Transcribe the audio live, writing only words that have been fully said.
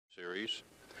series.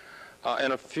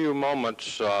 In a few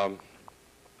moments,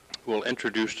 we'll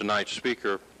introduce tonight's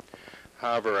speaker.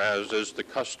 However, as is the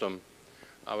custom,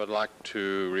 I would like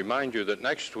to remind you that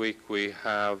next week we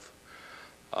have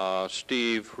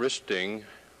Steve Risting,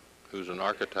 who's an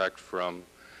architect from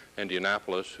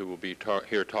Indianapolis, who will be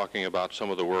here talking about some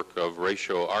of the work of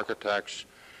ratio architects,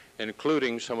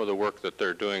 including some of the work that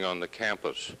they're doing on the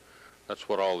campus. That's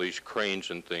what all these cranes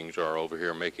and things are over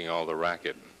here making all the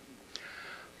racket.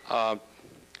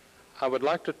 I would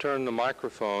like to turn the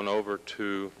microphone over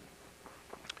to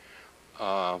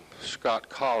Scott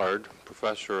Collard,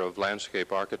 Professor of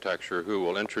Landscape Architecture, who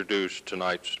will introduce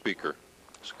tonight's speaker.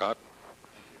 Scott?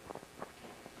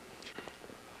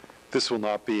 This will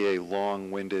not be a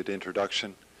long-winded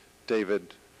introduction.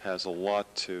 David has a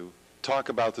lot to talk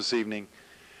about this evening.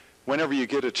 Whenever you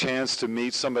get a chance to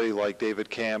meet somebody like David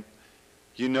Kamp,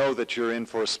 you know that you're in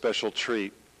for a special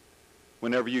treat.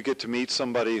 Whenever you get to meet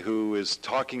somebody who is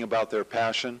talking about their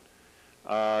passion,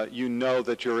 you know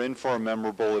that you're in for a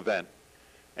memorable event.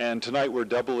 And tonight we're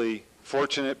doubly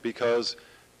fortunate because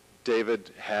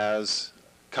David has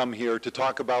come here to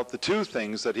talk about the two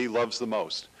things that he loves the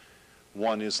most.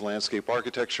 One is landscape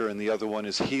architecture and the other one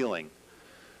is healing.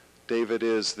 David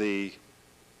is the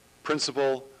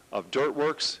principal of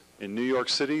Dirtworks in New York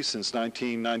City since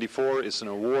 1994. It's an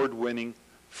award-winning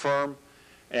firm.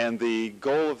 And the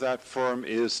goal of that firm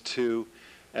is to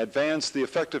advance the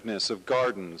effectiveness of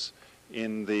gardens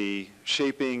in the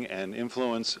shaping and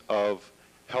influence of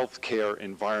healthcare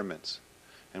environments.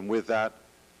 And with that,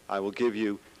 I will give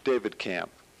you David Kamp.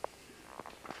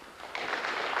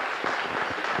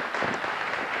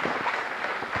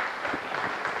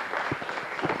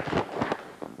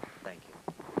 Thank you.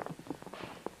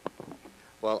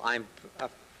 Well, I'm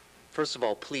first of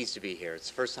all, pleased to be here. It's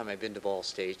the first time I've been to Ball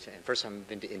State and first time I've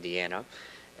been to Indiana.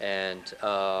 And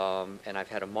I've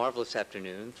had a marvelous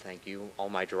afternoon. Thank you, all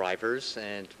my drivers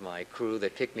and my crew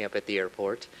that picked me up at the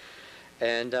airport.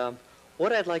 And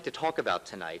what I'd like to talk about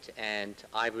tonight, and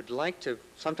I would like to,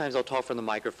 sometimes I'll talk from the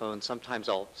microphone, sometimes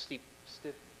I'll speak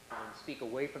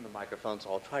away from the microphone,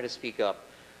 so I'll try to speak up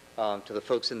to the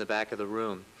folks in the back of the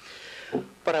room.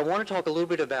 But I want to talk a little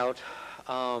bit about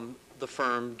the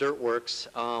firm, Dirtworks,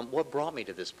 what brought me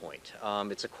to this point?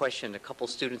 It's a question a couple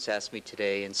students asked me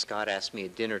today and Scott asked me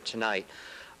at dinner tonight.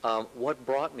 What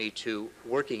brought me to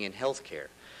working in healthcare?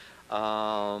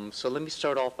 So let me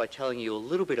start off by telling you a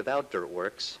little bit about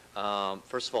Dirtworks.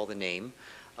 First of all, the name.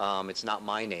 It's not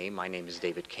my name. My name is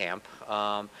David Kamp.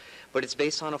 But it's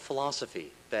based on a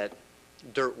philosophy that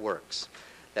dirt works.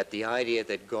 That the idea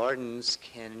that gardens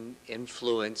can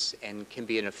influence and can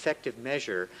be an effective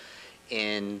measure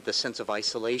in the sense of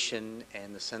isolation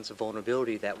and the sense of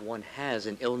vulnerability that one has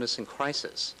in illness and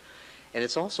crisis. And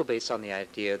it's also based on the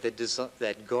idea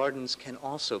that gardens can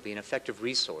also be an effective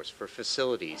resource for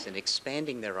facilities in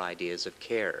expanding their ideas of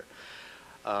care.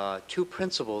 Two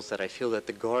principles that I feel that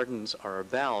the gardens are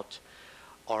about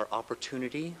are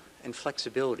opportunity and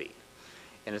flexibility.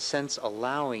 In a sense,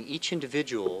 allowing each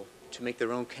individual to make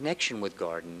their own connection with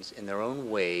gardens in their own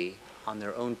way, on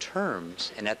their own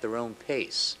terms, and at their own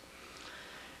pace.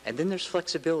 And then there's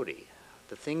flexibility.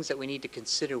 The things that we need to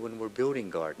consider when we're building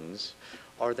gardens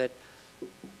are that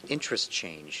interests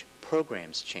change,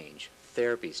 programs change,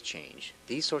 therapies change.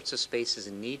 These sorts of spaces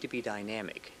need to be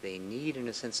dynamic. They need, in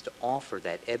a sense, to offer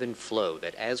that ebb and flow,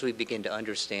 that as we begin to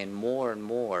understand more and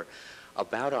more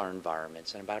about our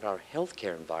environments and about our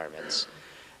healthcare environments,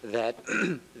 that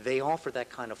they offer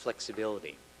that kind of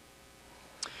flexibility.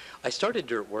 I started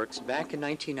Dirtworks back in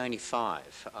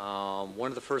 1995.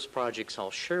 One of the first projects I'll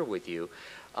share with you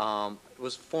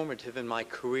was formative in my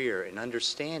career in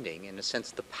understanding, in a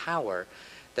sense, the power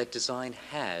that design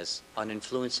has on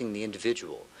influencing the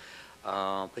individual,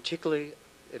 particularly,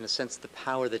 in a sense, the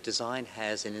power that design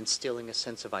has in instilling a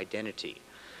sense of identity.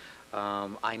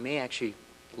 I may actually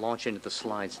launch into the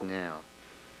slides now.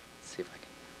 Let's see if I can.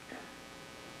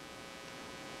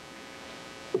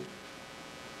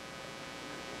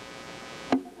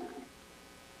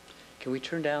 Can we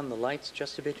turn down the lights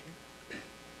just a bit here?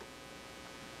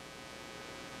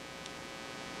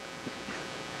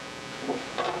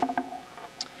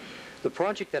 The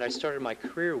project that I started my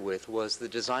career with was the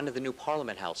design of the new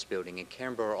Parliament House building in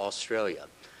Canberra, Australia.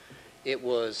 It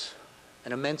was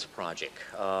an immense project,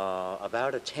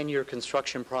 about a 10-year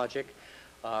construction project,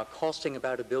 costing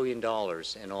about $1 billion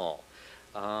in all.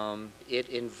 It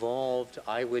involved,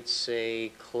 I would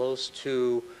say, close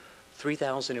to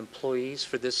 3,000 employees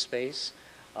for this space.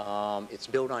 It's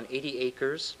built on 80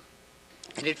 acres,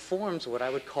 and it forms what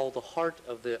I would call the heart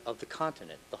of the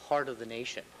continent, the heart of the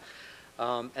nation.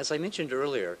 As I mentioned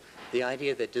earlier, the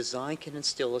idea that design can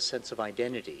instill a sense of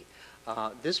identity.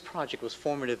 This project was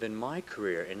formative in my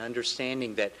career in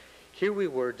understanding that here we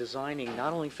were designing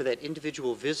not only for that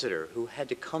individual visitor who had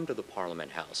to come to the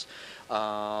Parliament House,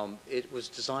 it was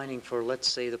designing for, let's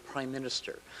say, the Prime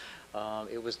Minister.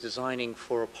 It was designing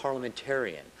for a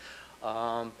parliamentarian.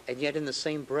 And yet in the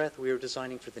same breath, we were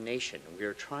designing for the nation. We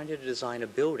were trying to design a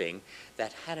building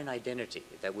that had an identity,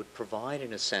 that would provide,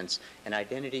 in a sense, an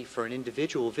identity for an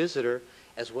individual visitor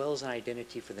as well as an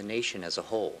identity for the nation as a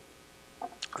whole.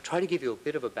 I'll try to give you a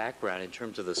bit of a background in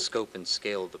terms of the scope and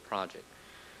scale of the project.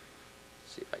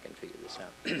 Let's see if I can figure this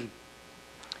out.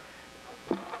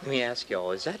 Let me ask you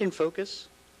all, is that in focus?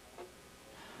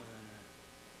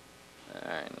 All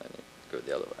right, let me go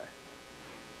the other way.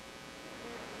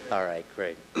 All right,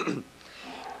 great.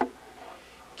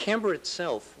 Canberra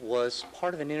itself was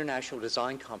part of an international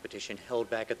design competition held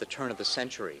back at the turn of the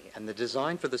century, and the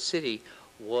design for the city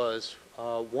was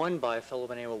won by a fellow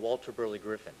by the name of Walter Burley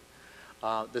Griffin.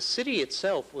 The city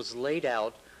itself was laid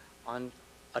out on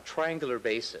a triangular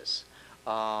basis.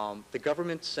 The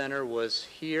government center was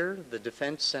here, the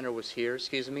defense center was here,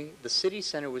 the city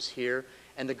center was here,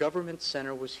 and the government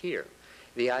center was here.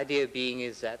 The idea being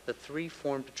is that the three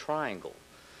formed a triangle.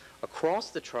 Across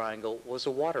the triangle was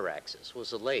a water axis,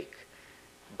 was a lake.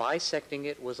 Bisecting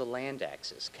it was a land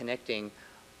axis, connecting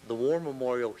the War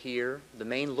Memorial here, the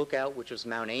main lookout, which was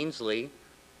Mount Ainslie,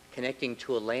 connecting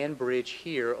to a land bridge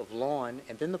here of lawn,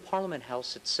 and then the Parliament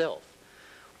House itself.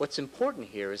 What's important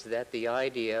here is that the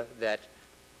idea that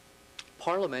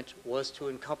Parliament was to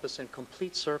encompass a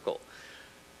complete circle.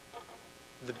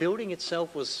 The building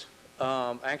itself was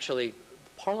actually, the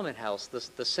Parliament House,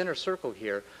 the center circle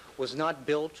here, was not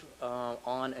built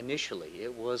on initially.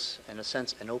 It was, in a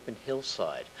sense, an open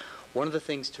hillside. One of the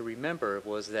things to remember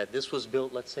was that this was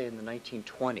built, let's say, in the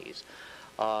 1920s.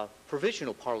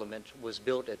 Provisional Parliament was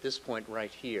built at this point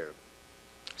right here.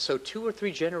 So 2 or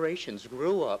 3 generations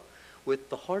grew up with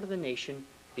the heart of the nation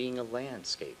being a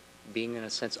landscape, being, in a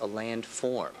sense, a land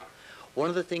form. One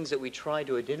of the things that we tried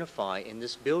to identify in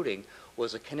this building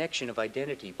was a connection of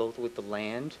identity, both with the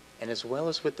land and as well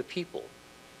as with the people.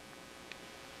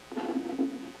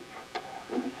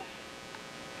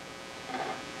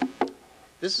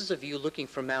 This is a view looking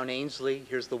from Mount Ainslie.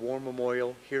 Here's the War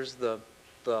Memorial. Here's the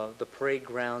parade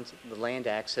grounds, the land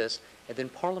access, and then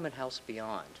Parliament House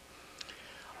beyond.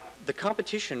 The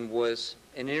competition was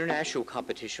an international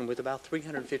competition with about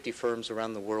 350 firms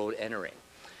around the world entering.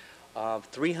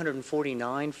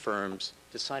 349 firms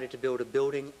decided to build a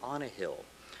building on a hill.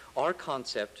 Our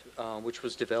concept, which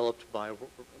was developed by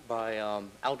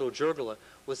Aldo Jurgala,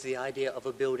 was the idea of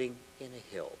a building in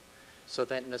a hill. So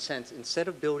that, in a sense, instead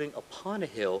of building upon a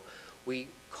hill, we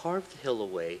carved the hill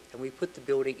away and we put the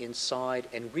building inside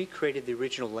and recreated the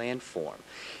original landform.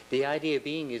 The idea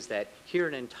being is that here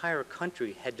an entire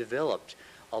country had developed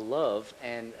a love,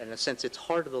 and in a sense, its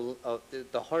heart of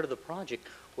the heart of the project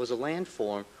was a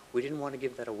landform. We didn't want to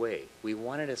give that away. We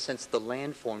wanted, in a sense, the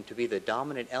landform to be the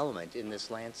dominant element in this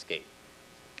landscape.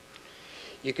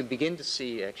 You can begin to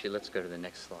see, actually, let's go to the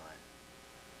next slide.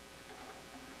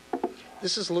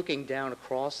 This is looking down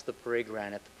across the parade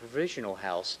ground at the Provisional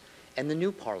House and the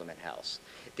new Parliament House.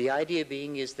 The idea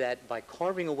being is that by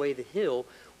carving away the hill,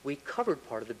 we covered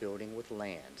part of the building with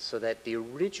land so that the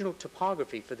original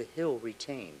topography for the hill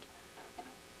retained.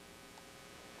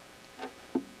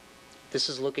 This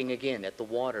is looking again at the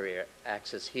water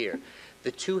axis here.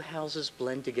 The two houses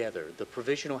blend together. The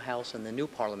Provisional House and the new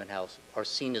Parliament House are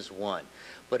seen as one.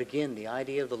 But again, the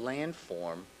idea of the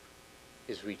landform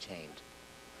is retained.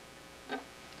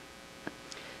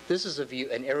 This is a view,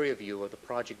 an area view of the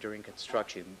project during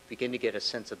construction. Begin to get a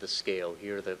sense of the scale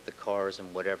here, the cars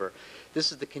and whatever.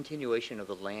 This is the continuation of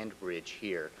the land bridge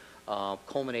here,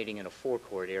 culminating in a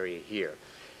forecourt area here.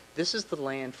 This is the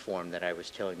landform that I was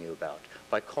telling you about.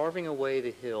 By carving away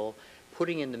the hill,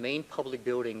 putting in the main public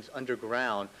buildings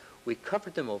underground, we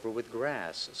covered them over with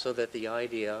grass so that the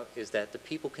idea is that the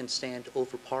people can stand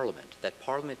over Parliament, that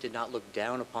Parliament did not look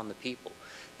down upon the people,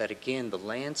 that again, the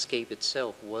landscape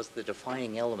itself was the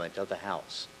defining element of the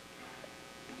house.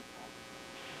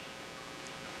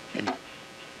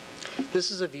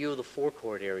 This is a view of the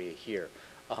forecourt area here.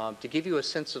 To give you a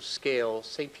sense of scale,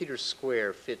 St. Peter's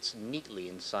Square fits neatly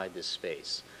inside this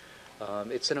space.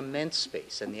 It's an immense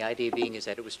space, and the idea being is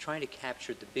that it was trying to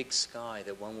capture the big sky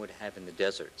that one would have in the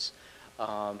deserts,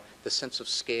 the sense of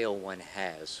scale one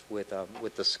has with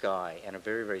the sky, and a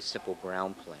very, very simple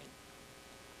ground plane.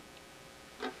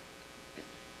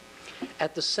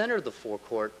 At the center of the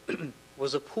forecourt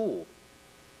was a pool.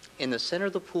 In the center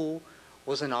of the pool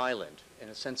was an island, in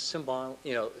a sense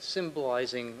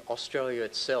symbolizing Australia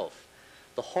itself.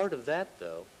 The heart of that,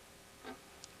 though,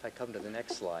 if I come to the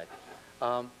next slide,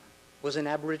 was an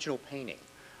Aboriginal painting.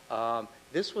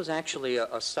 This was actually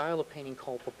a style of painting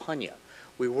called papunya.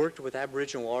 We worked with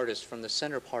Aboriginal artists from the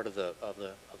center part of the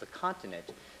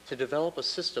continent to develop a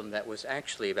system that was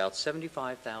actually about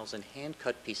 75,000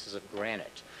 hand-cut pieces of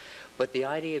granite. But the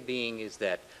idea being is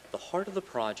that the heart of the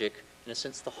project, in a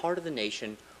sense, the heart of the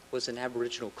nation, was an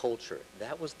Aboriginal culture.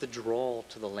 That was the draw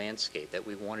to the landscape that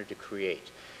we wanted to create.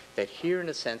 That here, in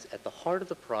a sense, at the heart of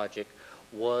the project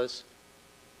was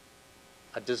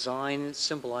a design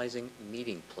symbolizing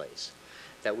meeting place.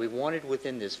 That we wanted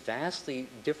within this vastly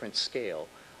different scale,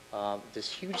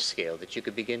 this huge scale that you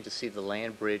could begin to see the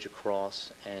land bridge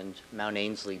across and Mount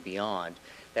Ainslie beyond,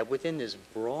 that within this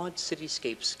broad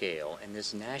cityscape scale and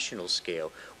this national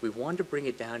scale, we wanted to bring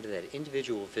it down to that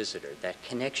individual visitor, that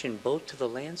connection both to the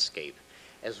landscape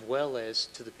as well as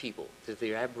to the people, to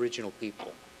the Aboriginal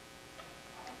people.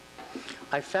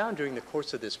 I found during the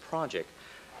course of this project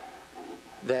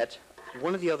that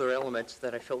one of the other elements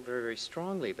that I felt very, very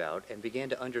strongly about and began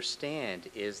to understand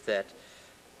is that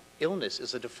illness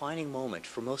is a defining moment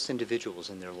for most individuals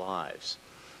in their lives.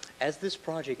 As this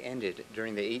project ended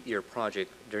during the 8-year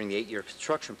project, during the 8-year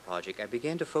construction project, I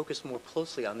began to focus more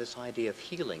closely on this idea of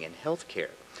healing and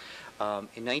healthcare.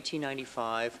 In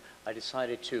 1995, I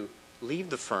decided to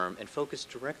leave the firm and focus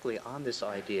directly on this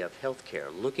idea of healthcare,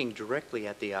 looking directly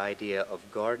at the idea of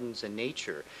gardens and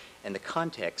nature and the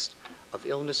context of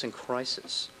illness and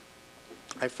crisis.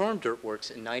 I formed Dirtworks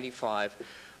in 95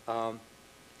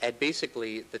 at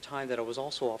basically the time that I was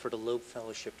also offered a Loeb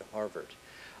Fellowship to Harvard.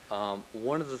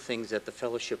 One of the things that the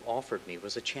fellowship offered me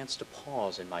was a chance to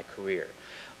pause in my career.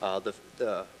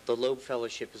 The Loeb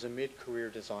Fellowship is a mid-career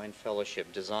design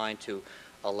fellowship designed to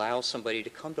allow somebody to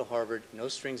come to Harvard, no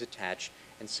strings attached,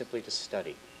 and simply to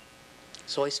study.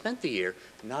 So I spent the year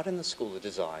not in the School of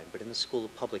Design, but in the School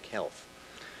of Public Health.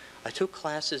 I took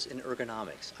classes in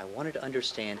ergonomics. I wanted to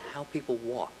understand how people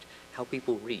walked, how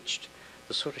people reached,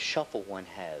 the sort of shuffle one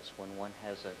has when one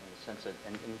has, in a sense,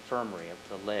 an infirmary of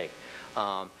the leg,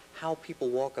 how people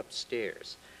walk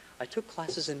upstairs. I took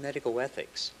classes in medical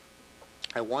ethics.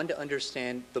 I wanted to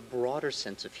understand the broader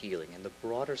sense of healing and the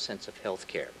broader sense of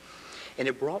healthcare. And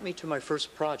it brought me to my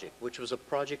first project, which was a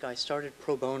project I started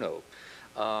pro bono.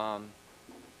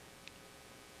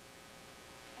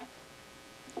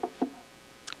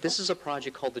 This is a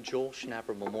project called the Joel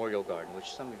Schnapper Memorial Garden,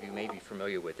 which some of you may be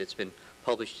familiar with. It's been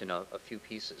published in a few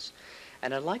pieces.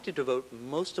 And I'd like to devote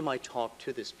most of my talk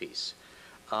to this piece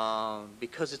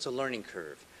because it's a learning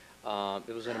curve.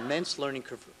 It was an immense learning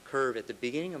curve at the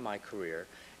beginning of my career,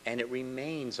 and it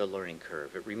remains a learning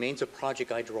curve. It remains a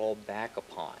project I draw back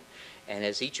upon. And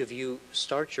as each of you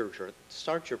start your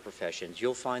professions,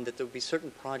 you'll find that there'll be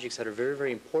certain projects that are very,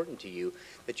 very important to you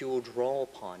that you will draw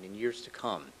upon in years to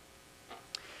come.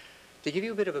 To give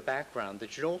you a bit of a background, the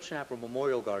Joel Schnapper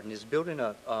Memorial Garden is built in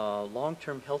a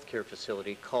long-term healthcare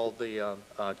facility called the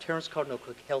Terrence Cardinal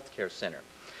Cook Healthcare Center.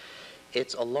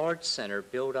 It's a large center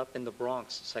built up in the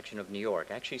Bronx section of New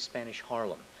York, actually Spanish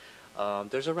Harlem.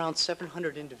 There's around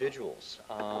 700 individuals.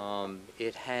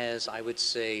 It has, I would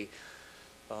say,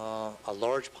 a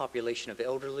large population of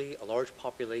elderly, a large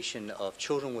population of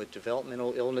children with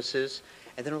developmental illnesses,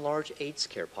 and then a large AIDS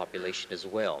care population as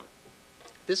well.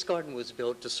 This garden was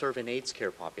built to serve an AIDS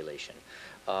care population.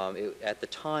 It, at the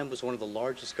time, was one of the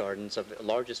largest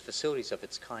largest facilities of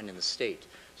its kind in the state,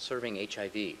 serving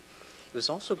HIV. It was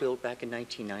also built back in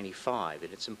 1995,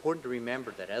 and it's important to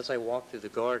remember that as I walk through the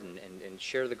garden and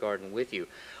share the garden with you,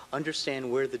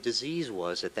 understand where the disease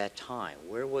was at that time.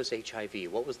 Where was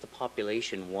HIV? What was the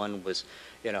population one was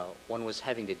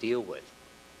having to deal with?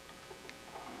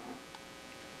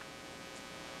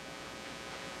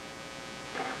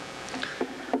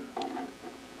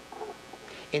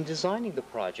 In designing the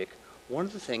project, one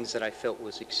of the things that I felt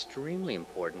was extremely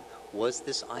important was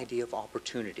this idea of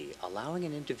opportunity, allowing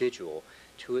an individual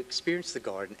to experience the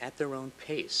garden at their own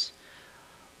pace.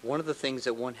 One of the things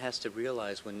that one has to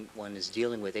realize when one is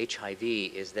dealing with HIV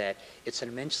is that it's an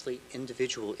immensely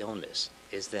individual illness,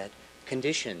 is that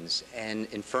conditions and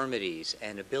infirmities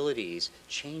and abilities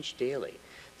change daily.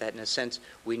 That in a sense,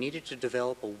 we needed to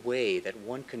develop a way that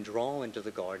one can draw into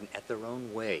the garden at their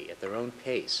own way, at their own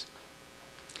pace.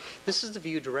 This is the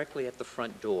view directly at the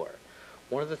front door.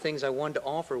 One of the things I wanted to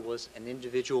offer was an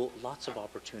individual, lots of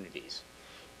opportunities.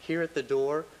 Here at the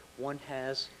door, one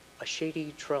has a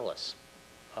shady trellis,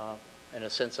 in a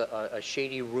sense, a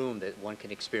shady room that one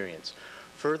can experience.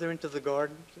 Further into the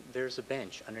garden, there's a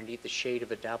bench underneath the shade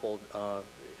of a dappled of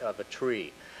a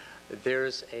tree.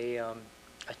 There's a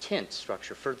tent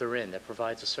structure further in that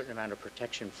provides a certain amount of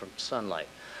protection from sunlight.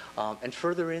 And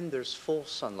further in, there's full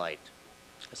sunlight.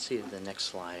 Let's see the next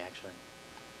slide, actually.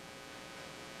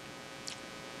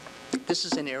 This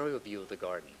is an aerial view of the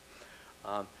garden.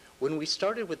 When we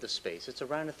started with the space, it's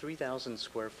around a 3,000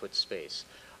 square foot space.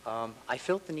 I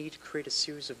felt the need to create a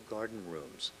series of garden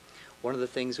rooms. One of the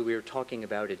things that we were talking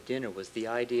about at dinner was the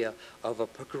idea of a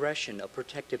progression of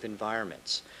protective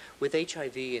environments. With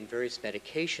HIV and various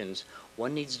medications,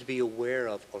 one needs to be aware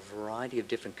of a variety of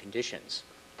different conditions.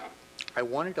 I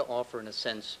wanted to offer, in a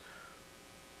sense,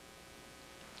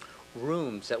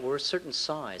 rooms that were a certain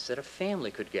size that a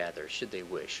family could gather should they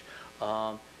wish.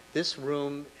 This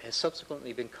room has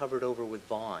subsequently been covered over with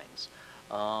vines.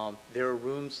 There are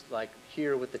rooms like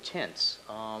here with the tents.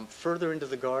 Further into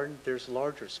the garden, there's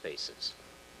larger spaces.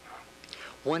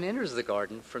 One enters the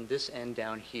garden from this end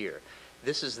down here.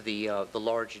 This is the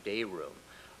large day room.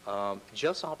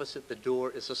 Just opposite the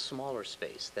door is a smaller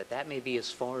space. That may be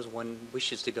as far as one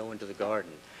wishes to go into the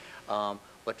garden.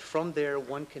 But from there,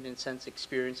 one can, in a sense,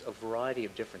 experience a variety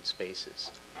of different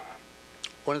spaces.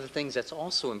 One of the things that's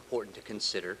also important to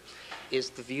consider is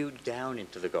the view down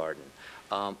into the garden.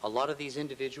 A lot of these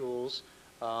individuals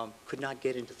could not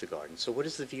get into the garden. So what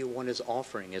is the view one is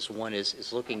offering as one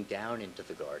is looking down into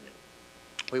the garden?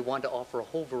 We want to offer a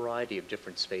whole variety of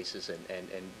different spaces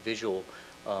and visual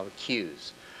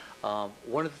cues.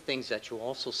 One of the things that you'll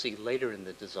also see later in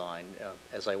the design,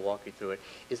 as I walk you through it,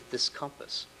 is this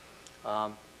compass.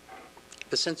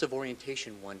 The sense of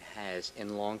orientation one has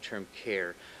in long-term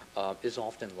care is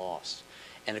often lost.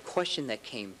 And a question that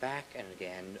came back and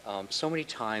again so many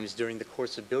times during the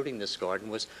course of building this garden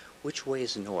was, which way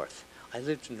is north? I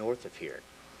lived north of here.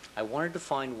 I wanted to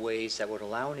find ways that would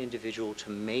allow an individual to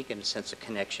make, in a sense, a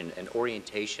connection, an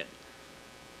orientation.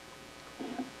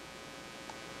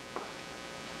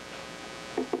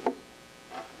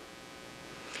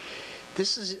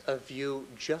 This is a view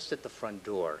just at the front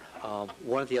door.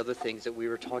 One of the other things that we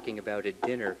were talking about at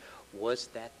dinner was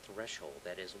that threshold.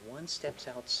 That is, one steps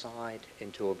outside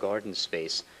into a garden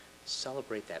space,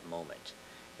 celebrate that moment.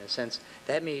 In a sense,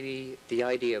 that may be the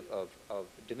idea of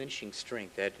diminishing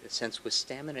strength, that in a sense with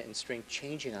stamina and strength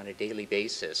changing on a daily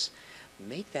basis.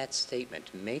 Make that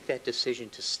statement, make that decision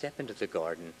to step into the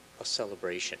garden a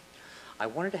celebration. I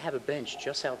wanted to have a bench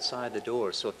just outside the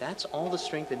door, so if that's all the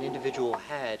strength an individual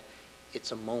had,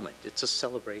 it's a moment, it's a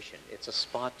celebration, it's a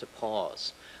spot to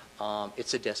pause.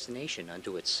 It's a destination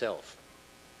unto itself.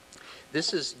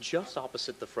 This is just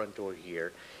opposite the front door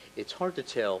here. It's hard to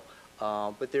tell,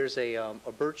 but there's a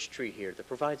birch tree here that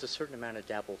provides a certain amount of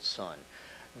dappled sun.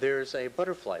 There's a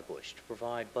butterfly bush to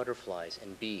provide butterflies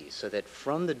and bees so that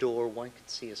from the door one can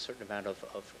see a certain amount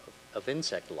of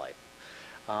insect life.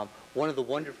 One of the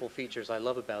wonderful features I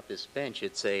love about this bench,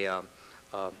 it's a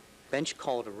bench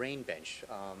called a rain bench.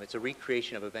 It's a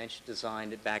recreation of a bench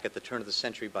designed back at the turn of the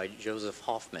century by Joseph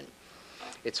Hoffman.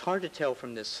 It's hard to tell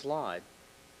from this slide,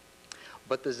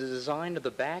 but the design of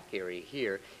the back area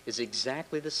here is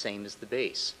exactly the same as the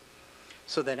base.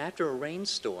 So that after a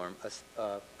rainstorm,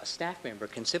 a staff member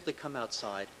can simply come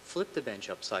outside, flip the bench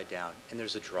upside down, and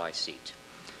there's a dry seat.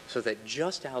 So that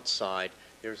just outside,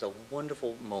 there's a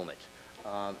wonderful moment.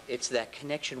 It's that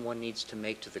connection one needs to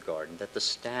make to the garden, that the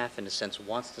staff, in a sense,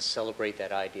 wants to celebrate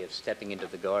that idea of stepping into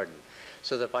the garden,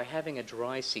 so that by having a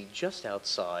dry seat just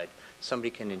outside, somebody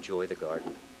can enjoy the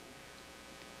garden.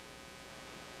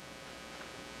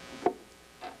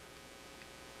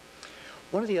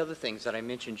 One of the other things that I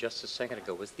mentioned just a second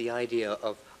ago was the idea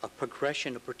of a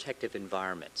progression of protective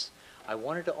environments. I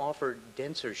wanted to offer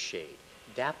denser shade,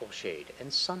 dapple shade,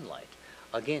 and sunlight.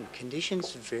 Again,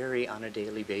 conditions vary on a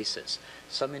daily basis.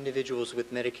 Some individuals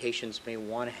with medications may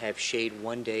want to have shade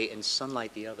one day and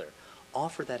sunlight the other.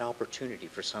 Offer that opportunity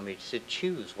for somebody to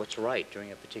choose what's right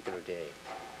during a particular day.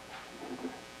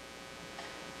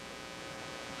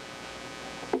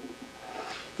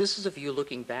 This is a view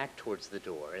looking back towards the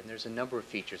door, and there's a number of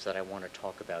features that I want to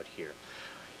talk about here.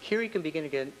 Here you can begin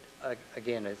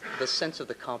again the sense of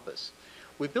the compass.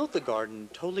 We built the garden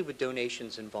totally with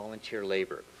donations and volunteer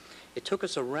labor. It took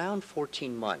us around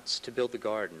 14 months to build the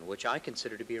garden, which I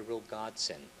consider to be a real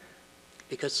godsend,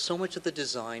 because so much of the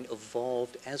design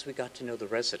evolved as we got to know the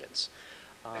residents.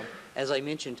 As I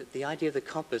mentioned, the idea of the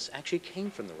compass actually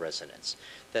came from the residents,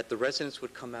 that the residents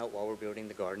would come out while we're building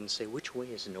the garden and say, which way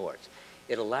is north?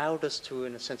 It allowed us to,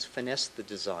 in a sense, finesse the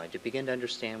design, to begin to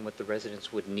understand what the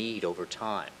residents would need over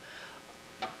time.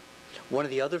 One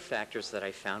of the other factors that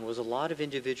I found was a lot of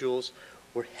individuals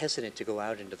were hesitant to go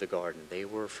out into the garden. They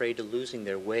were afraid of losing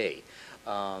their way.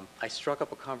 I struck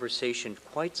up a conversation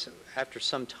after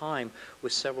some time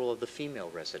with several of the female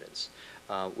residents.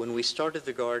 When we started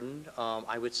the garden,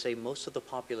 I would say most of the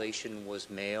population was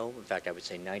male. In fact, I would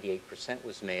say 98%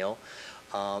 was male.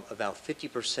 About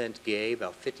 50% gay,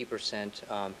 about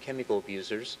 50% chemical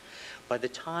abusers. By the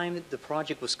time the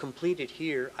project was completed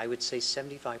here, I would say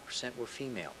 75% were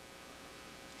female.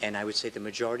 And I would say the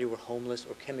majority were homeless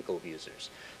or chemical abusers.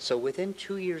 So within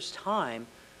 2 years' time,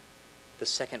 the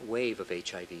second wave of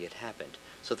HIV had happened.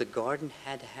 So the garden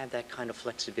had to have that kind of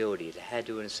flexibility. It had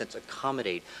to, in a sense,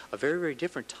 accommodate a very, very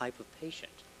different type of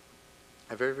patient,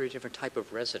 a very, very different type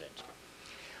of resident.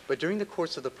 But during the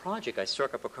course of the project, I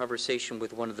struck up a conversation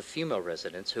with one of the female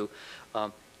residents who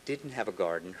didn't have a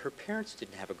garden. Her parents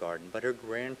didn't have a garden, but her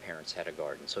grandparents had a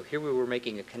garden. So here we were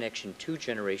making a connection 2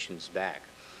 generations back.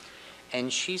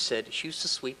 And she said she used to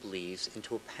sweep leaves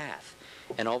into a path.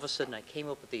 And all of a sudden I came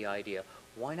up with the idea,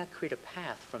 why not create a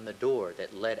path from the door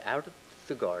that led out of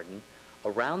the garden,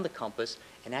 around the compass,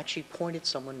 and actually pointed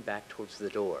someone back towards the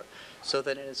door. So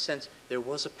that in a sense, there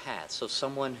was a path. So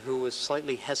someone who was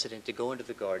slightly hesitant to go into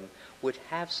the garden would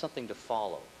have something to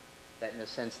follow. That in a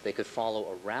sense, they could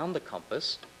follow around the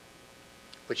compass,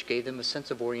 which gave them a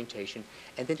sense of orientation,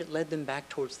 and then it led them back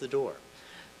towards the door.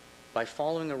 By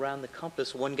following around the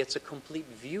compass, one gets a complete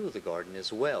view of the garden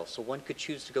as well. So one could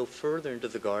choose to go further into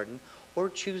the garden or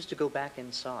choose to go back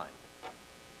inside.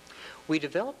 We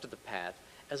developed the path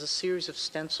as a series of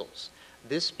stencils,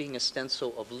 this being a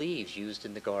stencil of leaves used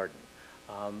in the garden.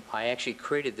 I actually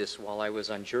created this while I was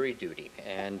on jury duty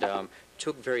and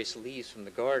took various leaves from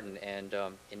the garden. And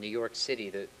in New York City,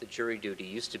 the jury duty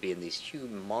used to be in these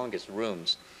humongous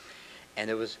rooms. And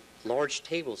there was large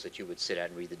tables that you would sit at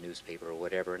and read the newspaper or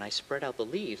whatever. And I spread out the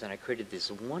leaves and I created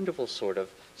this wonderful sort of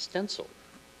stencil.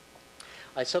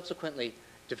 I subsequently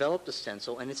developed a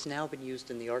stencil, and it's now been used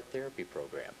in the art therapy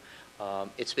program.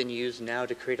 It's been used now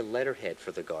to create a letterhead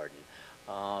for the garden.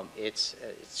 It's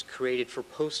created for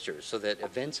posters so that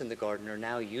events in the garden are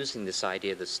now using this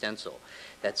idea of the stencil.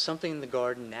 That something in the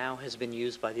garden now has been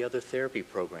used by the other therapy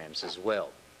programs as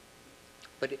well.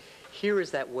 But here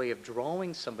is that way of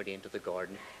drawing somebody into the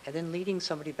garden and then leading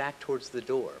somebody back towards the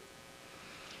door.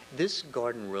 This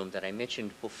garden room that I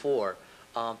mentioned before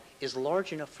is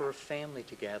large enough for a family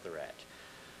to gather at.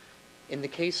 In the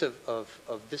case of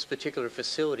this particular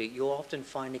facility, you'll often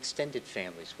find extended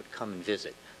families would come and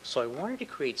visit. So I wanted to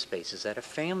create spaces that a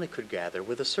family could gather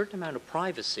with a certain amount of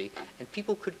privacy, and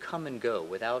people could come and go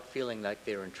without feeling like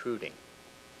they're intruding.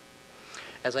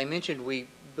 As I mentioned, we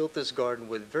built this garden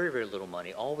with very, very little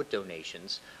money, all with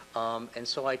donations. And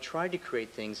so I tried to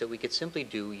create things that we could simply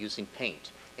do using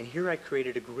paint. And here I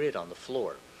created a grid on the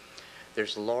floor.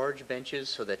 There's large benches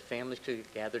so that families could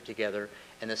gather together,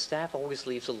 and the staff always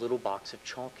leaves a little box of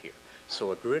chalk here.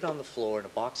 So a grid on the floor and a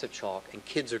box of chalk, and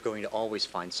kids are going to always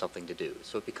find something to do.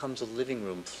 So it becomes a living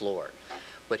room floor.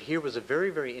 But here was a very,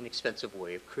 very inexpensive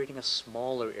way of creating a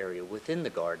smaller area within the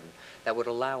garden that would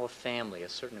allow a family a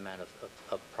certain amount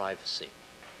of privacy.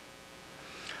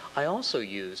 I also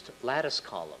used lattice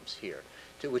columns here,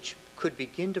 which could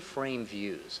begin to frame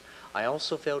views. I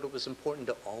also felt it was important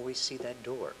to always see that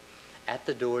door. At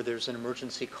the door, there's an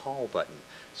emergency call button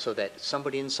so that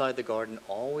somebody inside the garden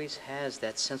always has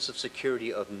that sense of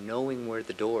security of knowing where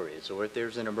the door is, or if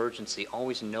there's an emergency,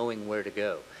 always knowing where to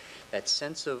go. That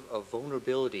sense of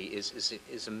vulnerability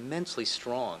is immensely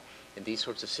strong in these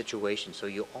sorts of situations, so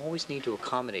you always need to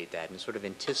accommodate that and sort of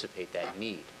anticipate that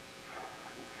need.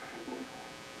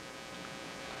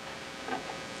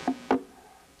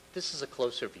 This is a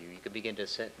closer view. You can begin to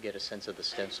get a sense of the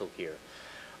stencil here.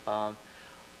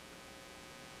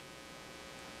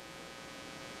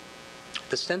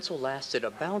 The stencil lasted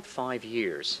about 5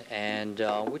 years, and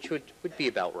which would be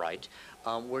about right.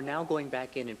 We're now going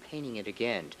back in and painting it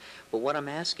again. But what I'm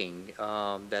asking,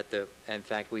 in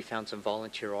fact, we found some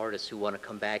volunteer artists who want to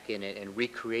come back in and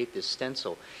recreate this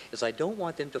stencil, is I don't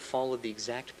want them to follow the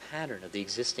exact pattern of the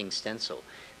existing stencil.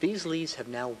 These leaves have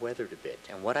now weathered a bit,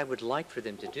 and what I would like for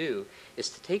them to do is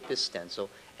to take this stencil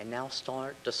and now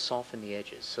start to soften the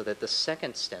edges so that the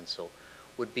second stencil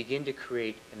would begin to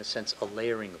create, in a sense, a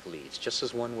layering of leaves, just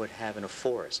as one would have in a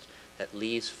forest, that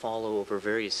leaves follow over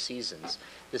various seasons.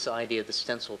 This idea of the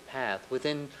stencil path,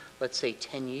 within, let's say,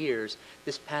 10 years,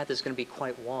 this path is going to be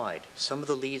quite wide. Some of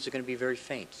the leaves are going to be very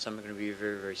faint, some are going to be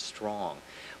very, very strong.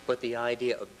 But the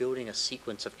idea of building a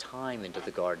sequence of time into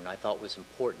the garden I thought was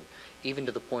important, even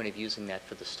to the point of using that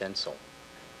for the stencil.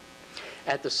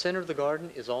 At the center of the garden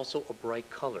is also a bright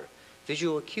color.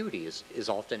 Visual acuity is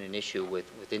often an issue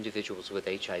with individuals with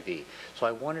HIV. So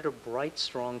I wanted a bright,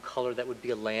 strong color that would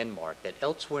be a landmark, that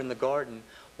elsewhere in the garden,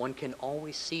 one can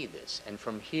always see this. And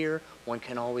from here, one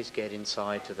can always get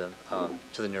inside to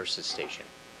the nurse's station.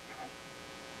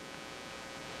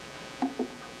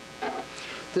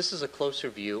 This is a closer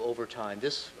view over time.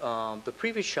 The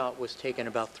previous shot was taken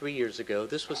about 3 years ago.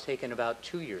 This was taken about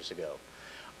 2 years ago.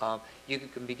 You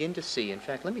can begin to see, in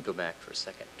fact, let me go back for a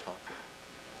second.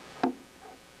 In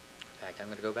fact, I'm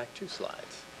going to go back 2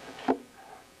 slides.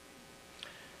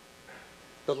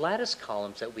 The lattice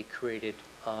columns that we created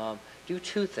do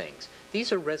 2 things.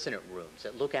 These are resident rooms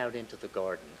that look out into the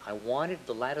garden. I wanted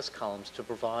the lattice columns to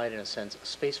provide, in a sense, a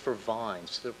space for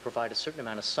vines to provide a certain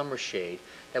amount of summer shade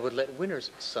that would let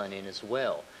winter's sun in as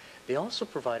well. They also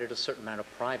provided a certain amount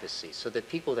of privacy so that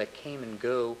people that came and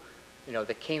go,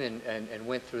 that came in and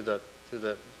went through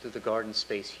the garden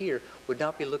space here would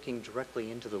not be looking directly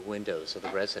into the windows of the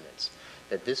residents,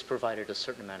 that this provided a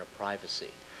certain amount of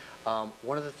privacy.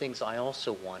 One of the things I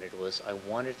also wanted was I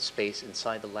wanted space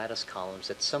inside the lattice columns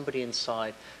that somebody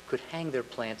inside could hang their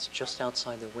plants just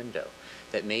outside their window,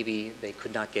 that maybe they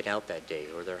could not get out that day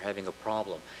or they're having a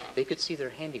problem. They could see their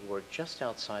handiwork just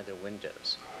outside their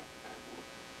windows.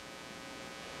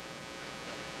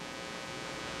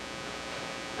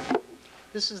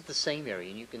 This is the same area,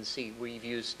 and you can see we've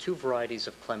used 2 varieties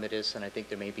of clematis, and I think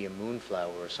there may be a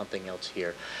moonflower or something else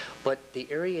here. But the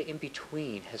area in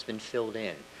between has been filled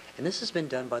in, and this has been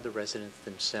done by the residents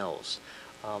themselves.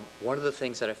 One of the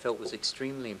things that I felt was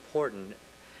extremely important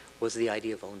was the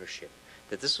idea of ownership,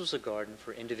 that this was a garden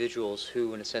for individuals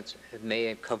who, in a sense, may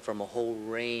have come from a whole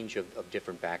range of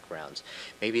different backgrounds.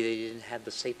 Maybe they didn't have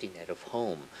the safety net of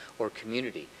home or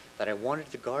community. That I wanted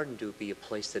the garden to be a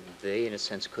place that they, in a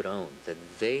sense, could own, that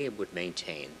they would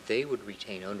maintain, they would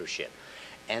retain ownership.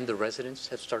 And the residents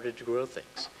have started to grow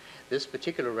things. This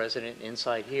particular resident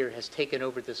inside here has taken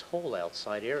over this whole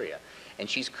outside area, and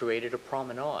she's created a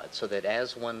promenade so that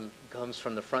as one comes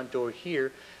from the front door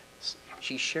here,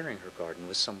 she's sharing her garden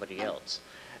with somebody else.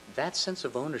 That sense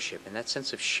of ownership and that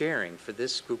sense of sharing for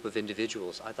this group of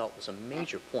individuals I thought was a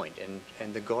major point,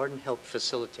 and the garden helped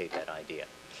facilitate that idea.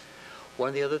 One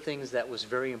of the other things that was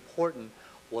very important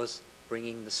was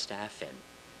bringing the staff in.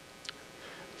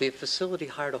 The facility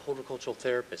hired a horticultural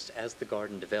therapist as the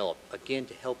garden developed, again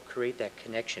to help create that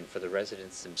connection for the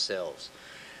residents themselves.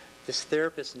 This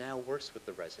therapist now works with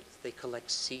the residents. They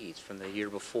collect seeds from the year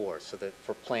before so that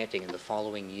for planting in the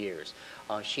following years.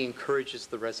 She encourages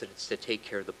the residents to take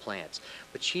care of the plants.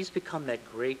 But she's become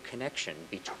that great connection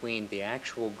between the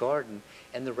actual garden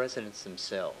and the residents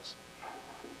themselves.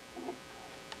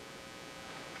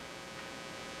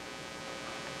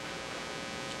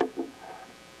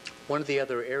 One of the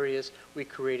other areas we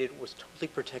created was totally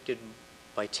protected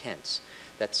by tents.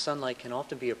 That sunlight can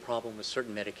often be a problem with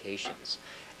certain medications.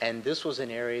 And this was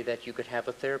an area that you could have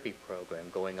a therapy program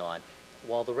going on,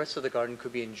 while the rest of the garden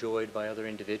could be enjoyed by other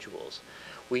individuals.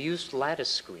 We used lattice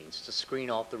screens to screen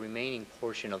off the remaining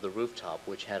portion of the rooftop,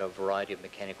 which had a variety of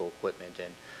mechanical equipment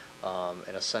and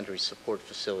a sundry support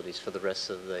facilities for the rest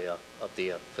of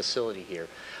the facility here.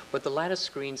 But the lattice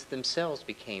screens themselves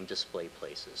became display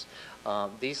places.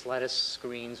 These lattice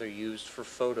screens are used for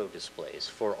photo displays,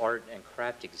 for art and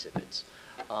craft exhibits.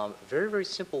 Very, very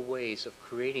simple ways of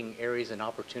creating areas and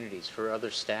opportunities for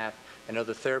other staff and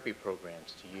other therapy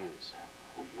programs to use.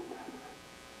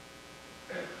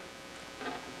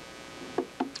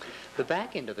 The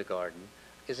back end of the garden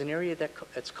is an area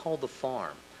that's called the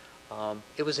farm.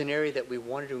 It was an area that we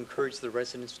wanted to encourage the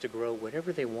residents to grow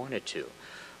whatever they wanted to.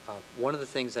 One of the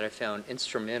things that I found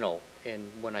instrumental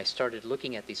when I started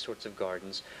looking at these sorts of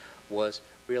gardens was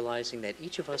realizing that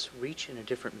each of us reach in a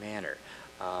different manner.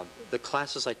 The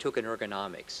classes I took in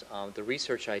ergonomics, the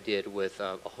research I did with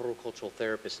a horticultural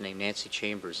therapist named Nancy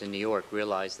Chambers in New York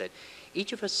realized that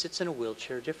each of us sits in a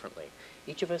wheelchair differently.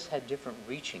 Each of us had different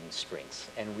reaching strengths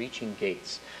and reaching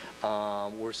gaits.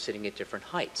 We're sitting at different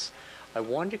heights. I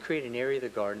wanted to create an area of the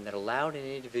garden that allowed an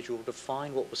individual to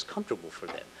find what was comfortable for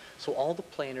them. So all the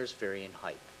planters vary in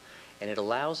height. And it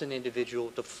allows an individual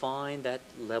to find that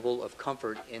level of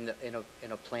comfort in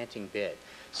a planting bed.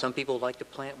 Some people like to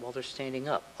plant while they're standing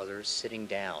up, others sitting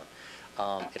down.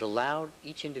 It allowed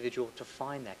each individual to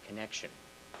find that connection.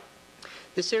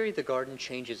 This area of the garden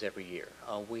changes every year.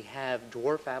 We have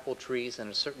dwarf apple trees and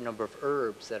a certain number of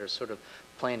herbs that are sort of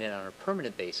planted on a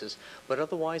permanent basis, but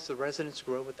otherwise the residents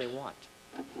grow what they want.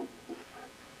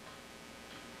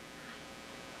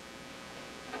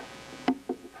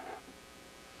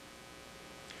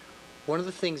 One of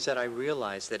the things that I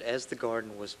realized that as the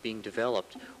garden was being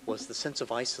developed was the sense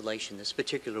of isolation this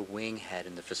particular wing had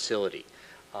in the facility.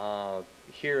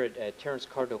 Here at Terence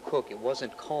Cardinal Cook, it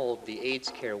wasn't called the AIDS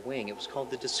care wing, it was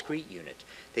called the discrete unit.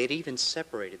 They had even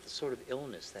separated the sort of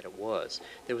illness that it was.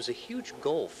 There was a huge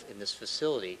gulf in this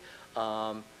facility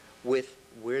with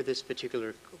where this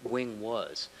particular wing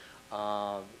was.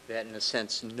 that in a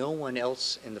sense no one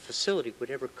else in the facility would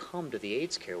ever come to the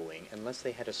AIDS care wing unless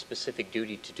they had a specific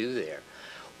duty to do there.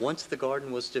 Once the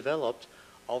garden was developed,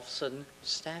 all of a sudden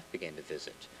staff began to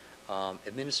visit.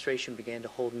 Administration began to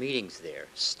hold meetings there.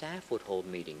 Staff would hold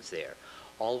meetings there.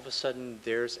 All of a sudden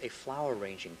there's a flower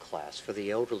arranging class for the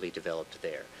elderly developed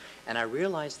there. And I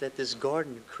realized that this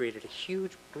garden created a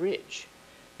huge bridge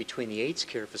between the AIDS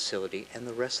care facility and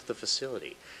the rest of the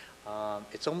facility.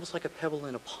 It's almost like a pebble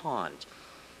in a pond,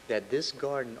 that this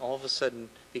garden all of a sudden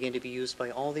began to be used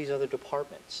by all these other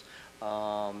departments.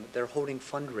 They're holding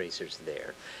fundraisers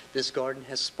there. This garden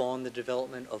has spawned the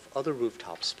development of other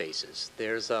rooftop spaces.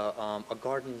 There's a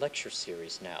garden lecture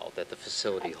series now that the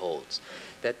facility holds.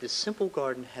 That this simple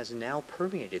garden has now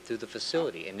permeated through the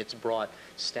facility, and it's brought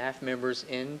staff members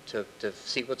in to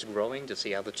see what's growing, to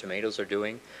see how the tomatoes are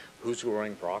doing, who's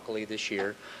growing broccoli this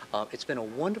year. It's been a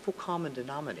wonderful common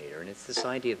denominator, and it's this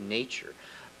idea of nature,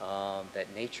 that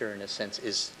nature in a sense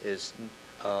is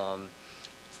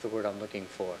the word I'm looking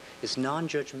for, is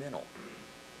non-judgmental.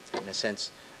 In a sense,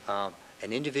 an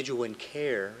individual in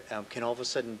care can all of a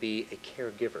sudden be a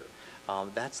caregiver.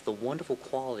 That's the wonderful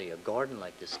quality a garden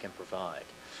like this can provide.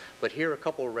 But here a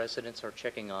couple of residents are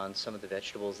checking on some of the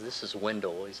vegetables. This is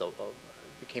Wendell. He's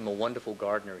became a wonderful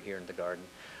gardener here in the garden.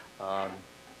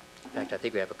 In fact, I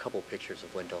think we have a couple pictures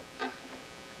of Wendell.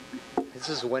 This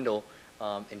is Wendell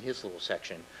in his little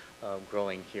section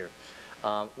growing here.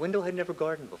 Wendell had never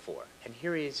gardened before, and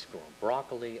here he's growing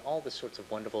broccoli, all the sorts of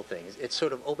wonderful things. It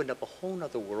sort of opened up a whole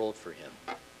other world for him.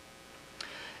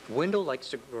 Wendell likes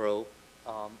to grow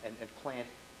and plant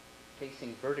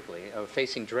facing vertically, or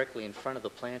facing directly in front of the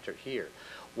planter here.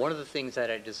 One of the things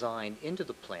that I designed into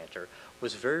the planter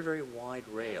was very, very wide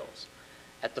rails.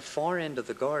 At the far end of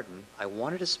the garden, I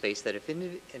wanted a space that if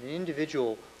an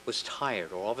individual was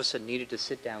tired or all of a sudden needed to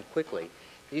sit down quickly,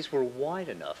 these were wide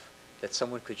enough that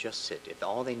someone could just sit if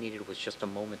all they needed was just a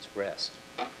moment's rest.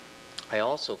 I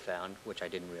also found, which I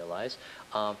didn't realize,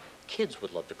 kids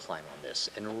would love to climb on this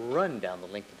and run down the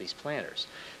length of these planters.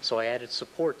 So I added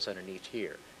supports underneath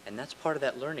here. And that's part of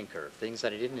that learning curve. Things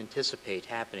that I didn't anticipate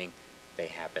happening, they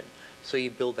happen. So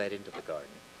you build that into the garden.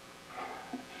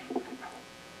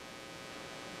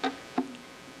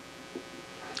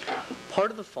 Part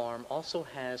of the farm also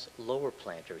has lower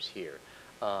planters here.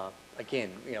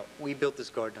 Again, we built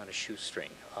this garden on a shoestring.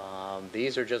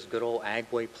 These are just good old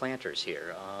Agway planters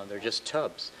here. They're just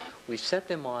tubs. We set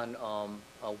them on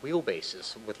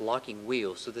wheelbases with locking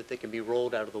wheels so that they can be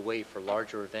rolled out of the way for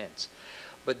larger events.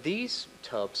 But these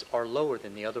tubs are lower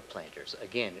than the other planters,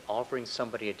 again, offering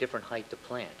somebody a different height to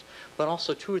plant. But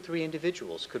also 2 or 3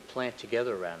 individuals could plant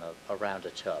together around a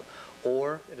tub.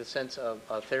 Or, in a sense,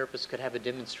 a therapist could have a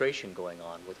demonstration going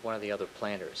on with one of the other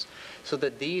planters. So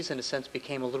that these, in a sense,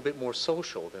 became a little bit more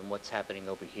social than what's happening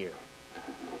over here.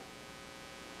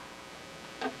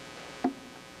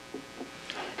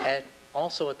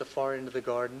 Also at the far end of the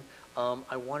garden,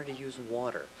 I wanted to use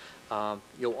water.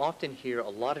 You'll often hear a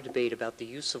lot of debate about the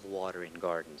use of water in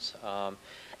gardens.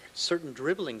 Certain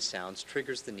dribbling sounds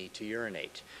triggers the need to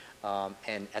urinate.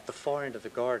 And at the far end of the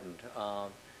garden,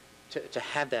 to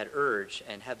have that urge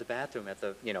and have the bathroom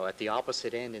at the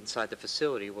opposite end inside the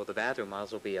facility, well, the bathroom might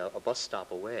as well be a bus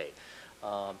stop away.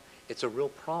 It's a real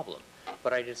problem.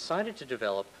 But I decided to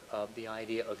develop the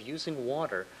idea of using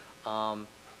water,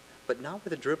 but not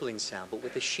with a dribbling sound, but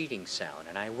with a sheeting sound.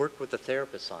 And I worked with the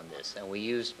therapists on this, and we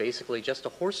used basically just a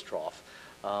horse trough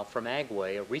from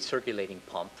Agway, a recirculating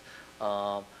pump,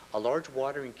 a large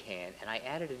watering can, and I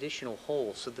added additional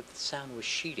holes so that the sound was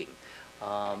sheeting.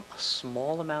 A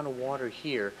small amount of water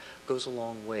here goes a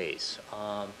long ways.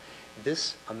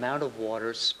 This amount of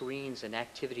water screens an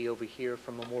activity over here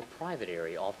from a more private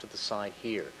area off to the side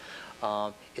here.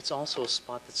 It's also a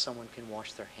spot that someone can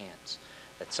wash their hands,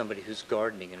 that somebody who's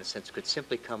gardening, in a sense, could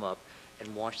simply come up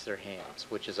and wash their hands,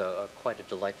 which is quite a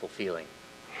delightful feeling.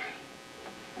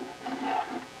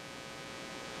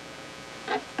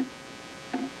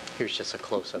 Here's just a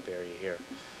close-up area here.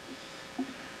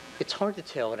 It's hard to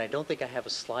tell, and I don't think I have a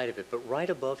slide of it, but right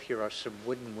above here are some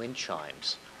wooden wind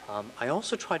chimes. I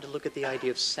also tried to look at the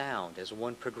idea of sound as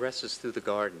one progresses through the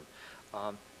garden.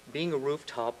 Being a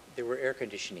rooftop, there were air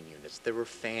conditioning units, there were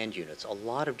fan units, a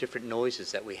lot of different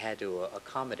noises that we had to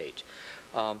accommodate.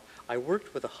 I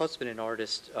worked with a husband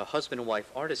and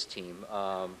wife artist team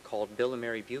called Bill and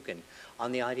Mary Buchan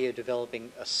on the idea of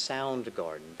developing a sound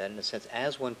garden, that in a sense,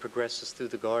 as one progresses through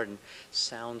the garden,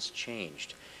 sounds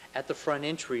changed. At the front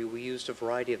entry, we used a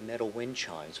variety of metal wind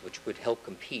chimes, which would help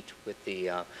compete with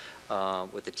the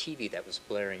TV that was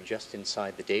blaring just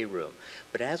inside the day room.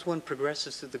 But as one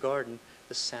progresses through the garden,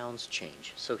 the sounds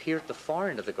change. So here at the far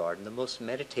end of the garden, the most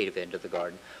meditative end of the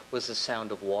garden, was the sound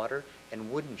of water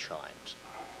and wooden chimes.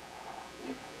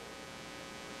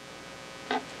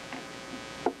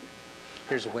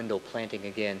 Here's a window planting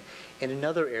again. In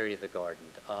another area of the garden,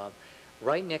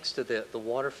 right next to the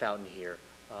water fountain here,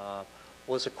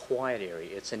 was a quiet area.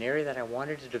 It's an area that I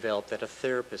wanted to develop that a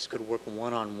therapist could work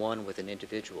one-on-one with an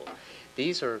individual.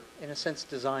 These are, in a sense,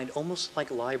 designed almost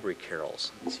like library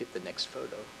carols. Let me see if the next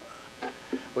photo,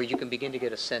 where you can begin to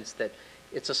get a sense that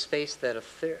it's a space that a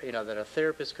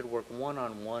therapist could work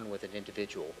one-on-one with an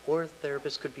individual, or a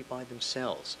therapist could be by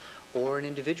themselves, or an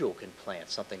individual can plant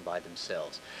something by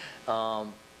themselves.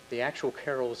 The actual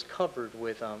carol is covered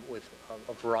with a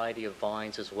variety of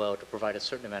vines as well to provide a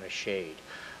certain amount of shade.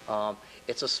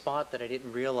 It's a spot that I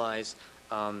didn't realize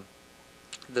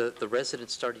the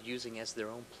residents started using as their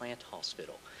own plant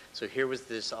hospital. So here was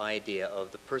this idea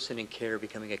of the person in care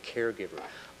becoming a caregiver.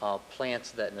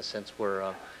 Plants that, in a sense,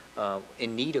 were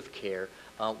in need of care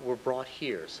were brought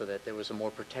here so that there was a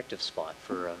more protective spot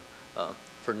for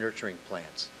nurturing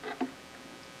plants.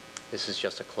 This is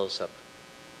just a close-up.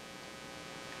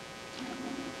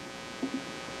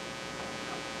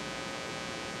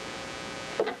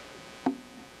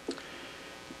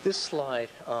 This slide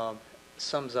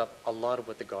sums up a lot of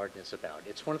what the garden is about.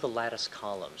 It's one of the lattice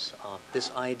columns.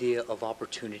 This idea of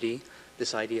opportunity,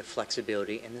 this idea of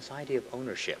flexibility, and this idea of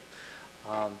ownership.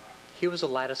 Here was a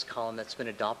lattice column that's been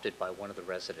adopted by one of the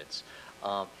residents.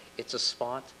 It's a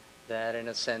spot that, in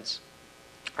a sense,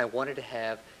 I wanted to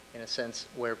have, in a sense,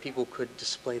 where people could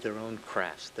display their own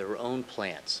crafts, their own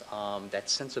plants. That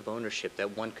sense of ownership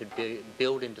that one could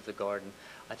build into the garden,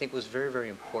 I think was very, very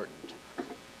important.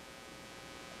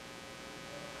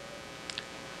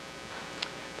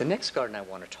 The next garden I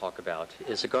want to talk about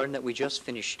is a garden that we just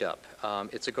finished up.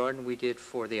 It's a garden we did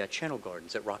for the Channel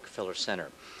Gardens at Rockefeller Center.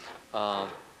 An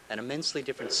immensely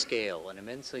different scale, an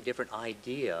immensely different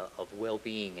idea of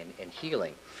well-being and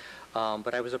healing.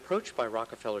 But I was approached by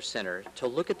Rockefeller Center to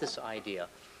look at this idea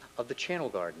of the Channel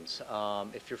Gardens.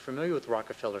 If you're familiar with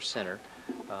Rockefeller Center,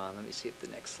 let me see if the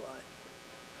next slide.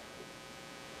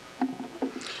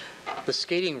 The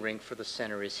skating rink for the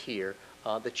center is here.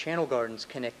 The Channel Gardens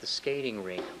connect the skating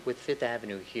rink with Fifth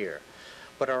Avenue here.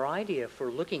 But our idea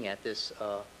for looking at this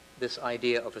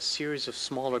idea of a series of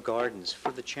smaller gardens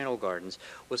for the Channel Gardens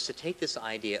was to take this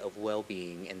idea of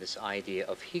well-being and this idea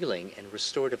of healing and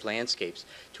restorative landscapes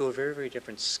to a very, very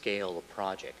different scale of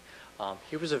project.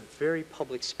 Here was a very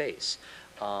public space.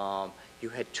 You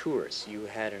had tourists. You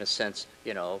had, in a sense,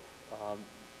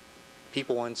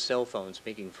 people on cell phones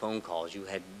making phone calls. You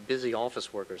had busy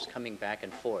office workers coming back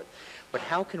and forth. But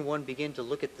how can one begin to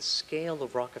look at the scale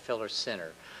of Rockefeller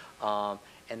Center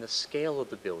and the scale of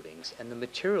the buildings and the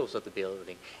materials of the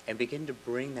building and begin to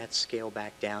bring that scale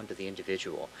back down to the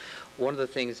individual? One of the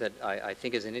things that I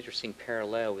think is an interesting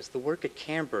parallel is the work at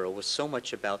Canberra was so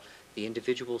much about the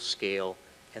individual scale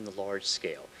and the large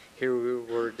scale. Here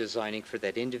we were designing for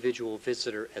that individual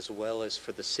visitor as well as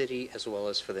for the city as well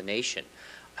as for the nation.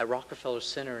 At Rockefeller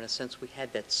Center, in a sense, we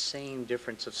had that same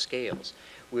difference of scales.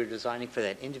 We were designing for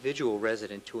that individual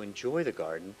resident to enjoy the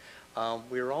garden.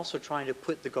 We were also trying to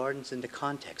put the gardens in the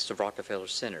context of Rockefeller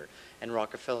Center and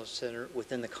Rockefeller Center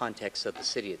within the context of the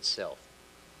city itself.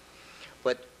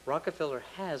 But Rockefeller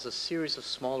has a series of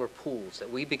smaller pools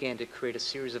that we began to create a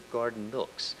series of garden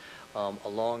nooks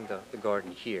along the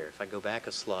garden here. If I go back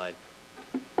a slide.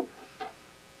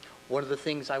 One of the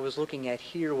things I was looking at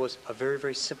here was a very,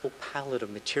 very simple palette of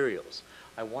materials.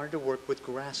 I wanted to work with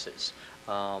grasses,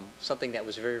 something that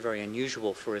was very, very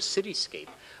unusual for a cityscape,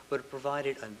 but it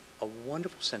provided a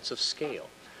wonderful sense of scale.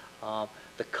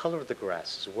 The color of the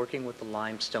grasses, working with the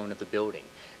limestone of the building,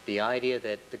 the idea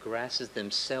that the grasses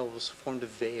themselves formed a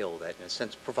veil that, in a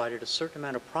sense, provided a certain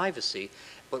amount of privacy,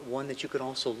 but one that you could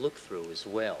also look through as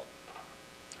well.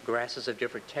 Grasses of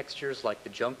different textures, like the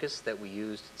juncus that we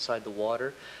used inside the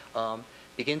water,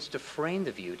 begins to frame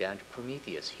the view down to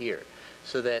Prometheus here,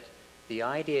 so that the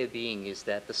idea being is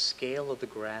that the scale of the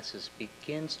grasses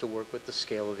begins to work with the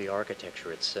scale of the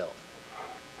architecture itself.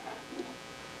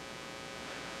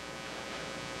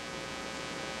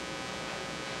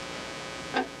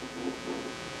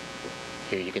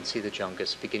 Here you can see the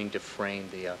juncus beginning to frame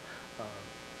the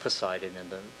Poseidon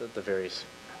and the various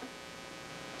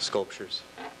sculptures.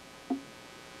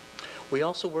 We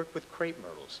also worked with crepe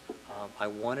myrtles. I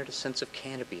wanted a sense of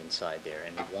canopy inside there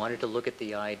and wanted to look at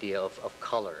the idea of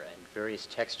color and various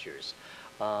textures.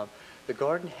 The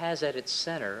garden has at its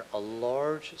center a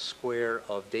large square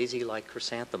of daisy-like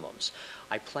chrysanthemums.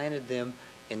 I planted them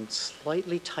in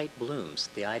slightly tight blooms.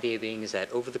 The idea being is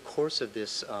that over the course of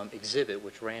this exhibit,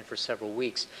 which ran for several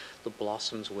weeks, the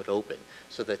blossoms would open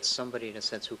so that somebody, in a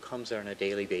sense, who comes there on a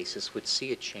daily basis would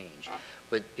see a change.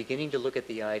 But beginning to look at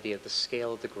the idea of the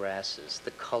scale of the grasses,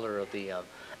 the color of the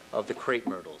crepe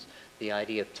myrtles, the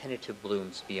idea of tentative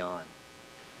blooms beyond.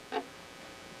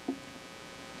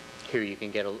 Here you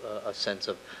can get a sense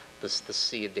of the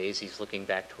sea of daisies looking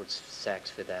back towards Saks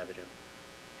Fifth Avenue.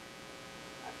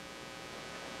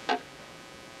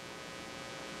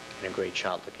 And a great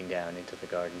shot looking down into the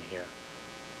garden here.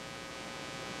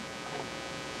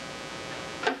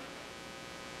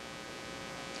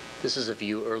 This is a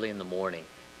view early in the morning.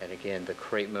 And again, the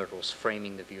crepe myrtles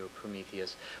framing the view of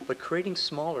Prometheus, but creating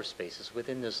smaller spaces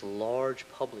within this large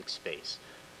public space.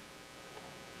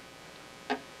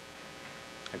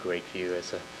 A great view as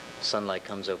the sunlight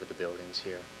comes over the buildings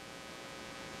here.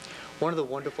 One of the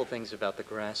wonderful things about the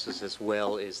grasses as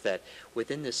well is that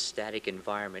within this static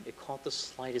environment, it caught the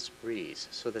slightest breeze,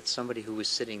 so that somebody who was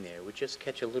sitting there would just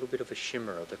catch a little bit of a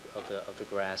shimmer of the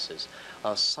grasses,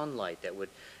 sunlight that would,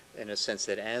 in a sense,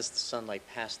 that as the sunlight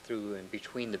passed through and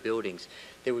between the buildings,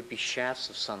 there would be shafts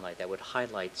of sunlight that would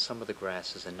highlight some of the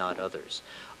grasses and not others.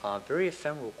 Very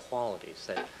ephemeral qualities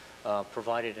that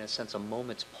provided, in a sense, a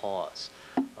moment's pause.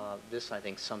 This, I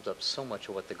think, sums up so much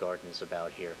of what the garden is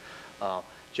about here.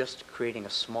 Just creating a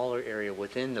smaller area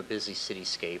within the busy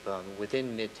cityscape,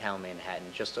 within Midtown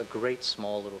Manhattan, just a great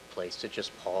small little place to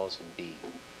just pause and be.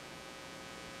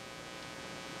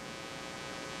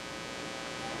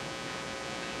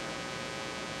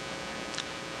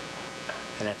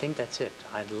 And I think that's it.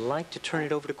 I'd like to turn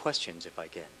it over to questions if I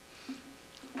can.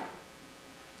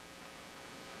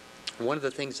 One of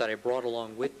the things that I brought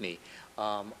along with me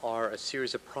are a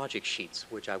series of project sheets,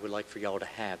 which I would like for y'all to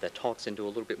have, that talks into a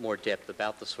little bit more depth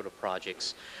about the sort of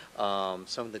projects,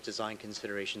 some of the design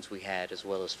considerations we had, as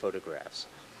well as photographs.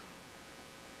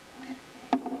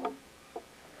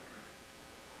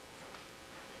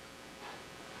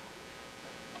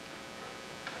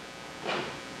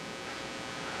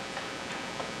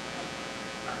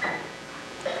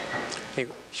 Hey,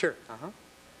 sure. Uh-huh.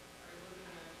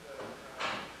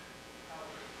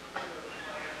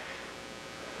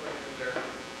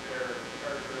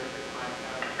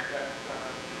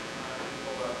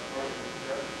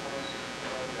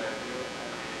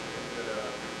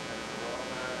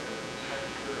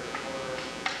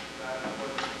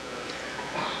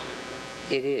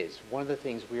 It is. One of the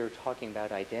things we were talking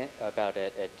about at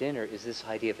dinner is this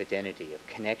idea of identity, of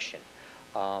connection.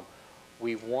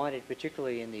 We wanted,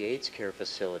 particularly in the AIDS care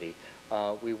facility,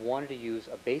 we wanted to use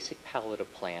a basic palette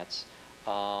of plants,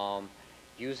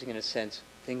 using, in a sense,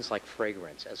 things like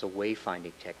fragrance as a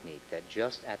wayfinding technique, that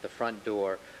just at the front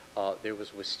door there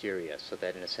was wisteria, so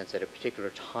that, in a sense, at a particular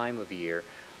time of year,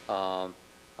 there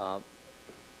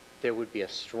would be a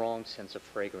strong sense of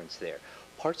fragrance there.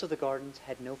 Parts of the gardens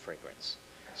had no fragrance.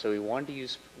 So we wanted to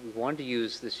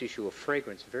use this issue of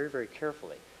fragrance very, very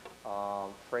carefully.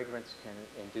 Fragrance can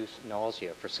induce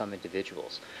nausea for some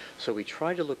individuals. So we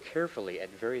tried to look carefully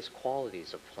at various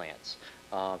qualities of plants,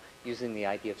 using the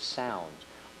idea of sound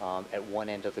at one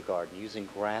end of the garden, using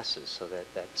grasses so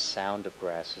that that sound of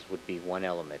grasses would be one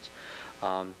element.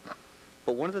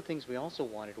 But one of the things we also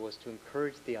wanted was to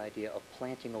encourage the idea of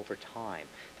planting over time,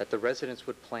 that the residents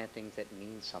would plant things that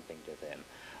mean something to them.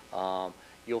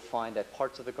 You'll find that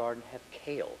parts of the garden have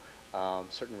kale.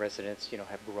 Certain residents,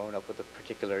 have grown up with a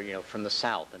particular, from the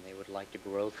South, and they would like to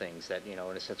grow things that, in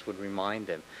a sense, would remind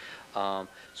them.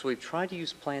 So we've tried to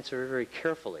use plants very, very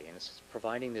carefully, and it's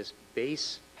providing this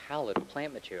base palette of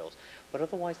plant materials, but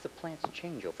otherwise the plants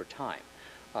change over time.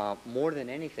 More than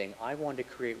anything, I wanted to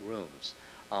create rooms,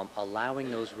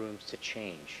 allowing those rooms to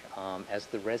change as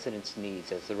the residents'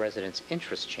 needs, as the residents'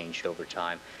 interests changed over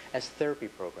time, as therapy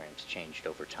programs changed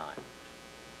over time.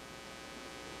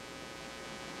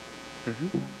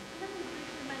 Mm-hmm.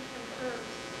 You mentioned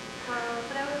herbs,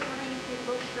 but I was wondering if you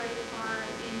looked very far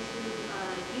into using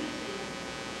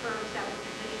herbs that were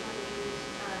traditionally used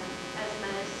as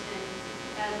medicine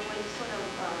as a way to sort of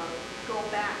go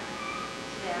back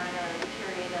to that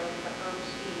period of the herbs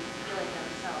being healing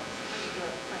themselves,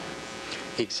 particular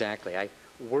plants. Exactly. I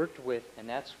worked with, and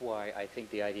that's why I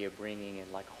think the idea of bringing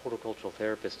in like a horticultural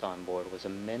therapist on board was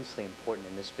immensely important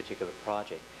in this particular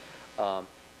project.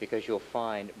 Because you'll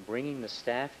find bringing the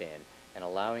staff in and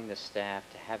allowing the staff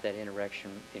to have that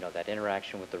interaction, that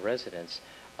interaction with the residents,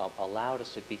 allowed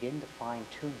us to begin to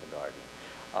fine-tune the garden.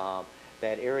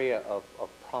 That area of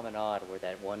promenade where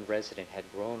that one resident had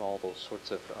grown all those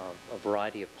sorts of a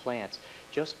variety of plants,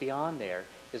 just beyond there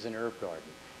is an herb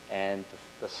garden. And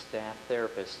the staff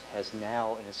therapist has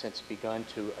now, in a sense, begun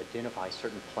to identify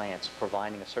certain plants,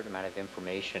 providing a certain amount of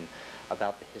information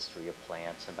about the history of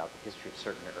plants, about the history of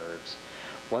certain herbs.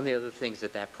 One of the other things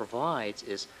that that provides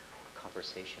is a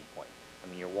conversation point. I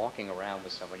mean, you're walking around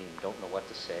with somebody and you don't know what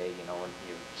to say, you know, and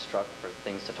you're struck for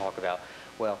things to talk about.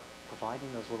 Well,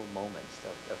 providing those little moments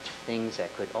of things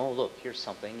that could, oh, look, here's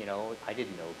something, you know, I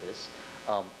didn't know this.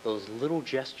 Those little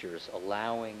gestures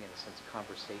allowing, in a sense,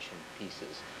 conversation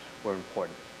pieces were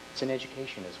important. It's an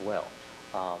education as well,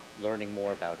 learning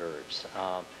more about herbs.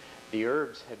 The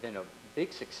herbs have been a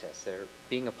big success. There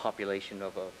being a population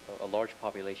of a large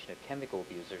population of chemical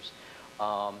abusers,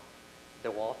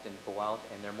 they'll often go out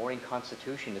and their morning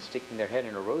constitution is sticking their head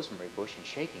in a rosemary bush and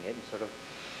shaking it and sort of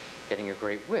getting a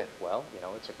great whiff. Well, you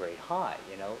know, it's a great high.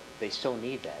 You know, they still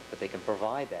need that, but they can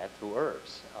provide that through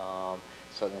herbs.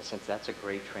 So in a sense, that's a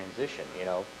great transition. You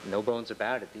know, no bones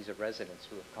about it. These are residents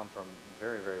who have come from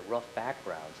very, very rough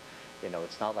backgrounds. You know,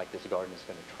 it's not like this garden is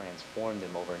going to transform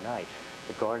them overnight.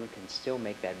 The garden can still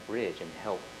make that bridge and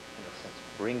help, in a sense,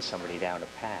 bring somebody down a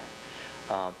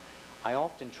path. I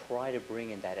often try to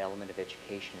bring in that element of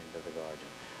education into the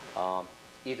garden,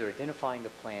 either identifying the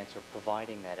plants or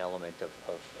providing that element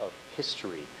of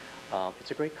history.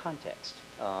 It's a great context.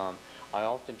 I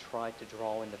often try to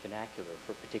draw in the vernacular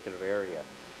for a particular area.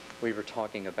 We were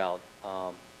talking about,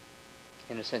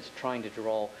 in a sense, trying to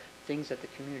draw things that the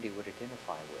community would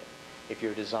identify with. If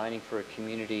you're designing for a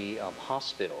community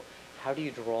hospital, how do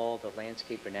you draw the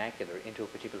landscape vernacular into a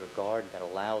particular garden that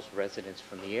allows residents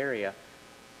from the area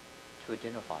to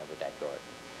identify with that garden?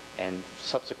 And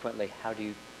subsequently, how do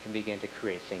you can begin to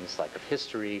create things like of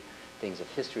history, things of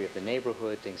history of the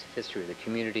neighborhood, things of history of the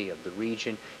community, of the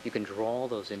region. You can draw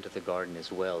those into the garden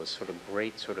as well as sort of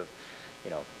great sort of, you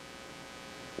know,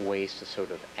 ways to sort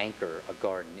of anchor a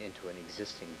garden into an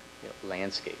existing, you know,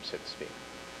 landscape, so to speak.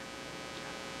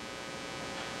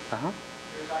 You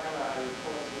were talking about how you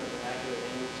pull some of the vernacular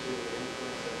into the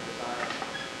influence of design.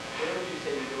 Where would you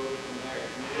say you go from there?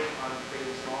 Can you work on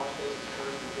creating smaller spaces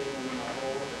first and getting them in the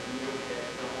whole, and then you look at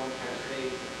the whole entire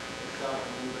space itself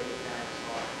and then break it down to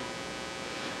smaller pieces?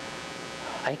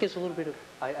 I think it's a little bit of,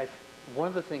 one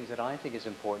of the things that I think is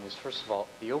important is, first of all,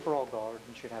 the overall garden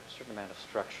should have a certain amount of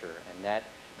structure, and that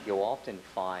you'll often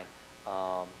find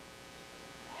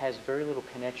has very little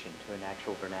connection to an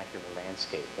actual vernacular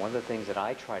landscape. One of the things that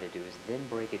I try to do is then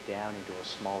break it down into a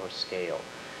smaller scale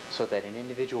so that an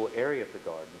individual area of the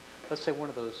garden, let's say one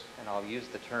of those, and I'll use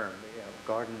the term, you know,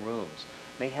 garden rooms,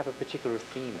 may have a particular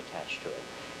theme attached to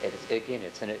it. Again,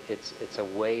 it's a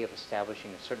way of establishing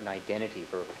a certain identity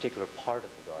for a particular part of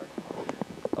the garden.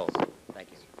 Oh, thank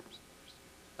you.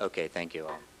 Okay, thank you.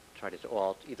 I'll try to, or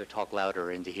I'll either talk louder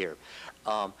or into here.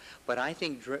 But I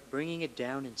think bringing it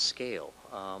down in scale,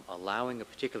 allowing a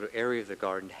particular area of the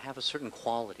garden to have a certain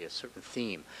quality, a certain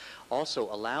theme,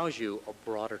 also allows you a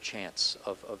broader chance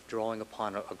of drawing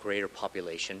upon a greater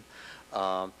population.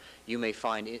 You may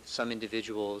find some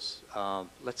individuals,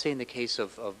 let's say in the case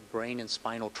of brain and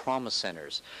spinal trauma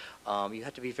centers, you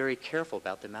have to be very careful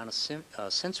about the amount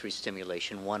of sensory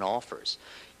stimulation one offers.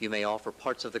 You may offer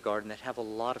parts of the garden that have a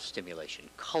lot of stimulation,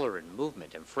 color and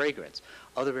movement and fragrance,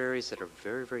 other areas that are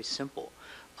very, very simple,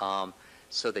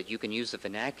 so that you can use the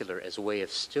vernacular as a way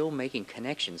of still making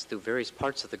connections through various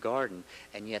parts of the garden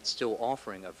and yet still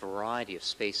offering a variety of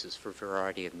spaces for a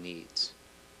variety of needs.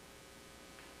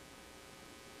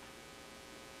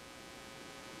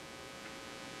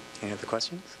 Any other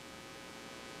questions?